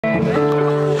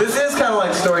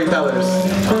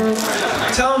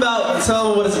storytellers. Tell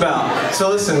them what it's about. So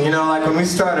listen, you know, like when we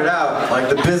started out, like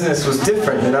the business was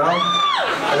different, you know?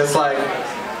 And it's like,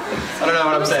 I don't know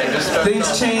what I'm saying. Just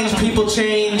things change, people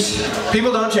change.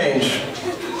 People don't change.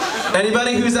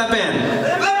 Anybody? Who's that band?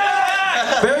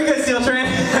 Very good, Steel Train.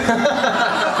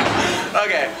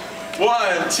 Okay.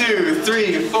 1, 2,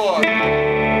 3,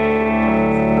 4.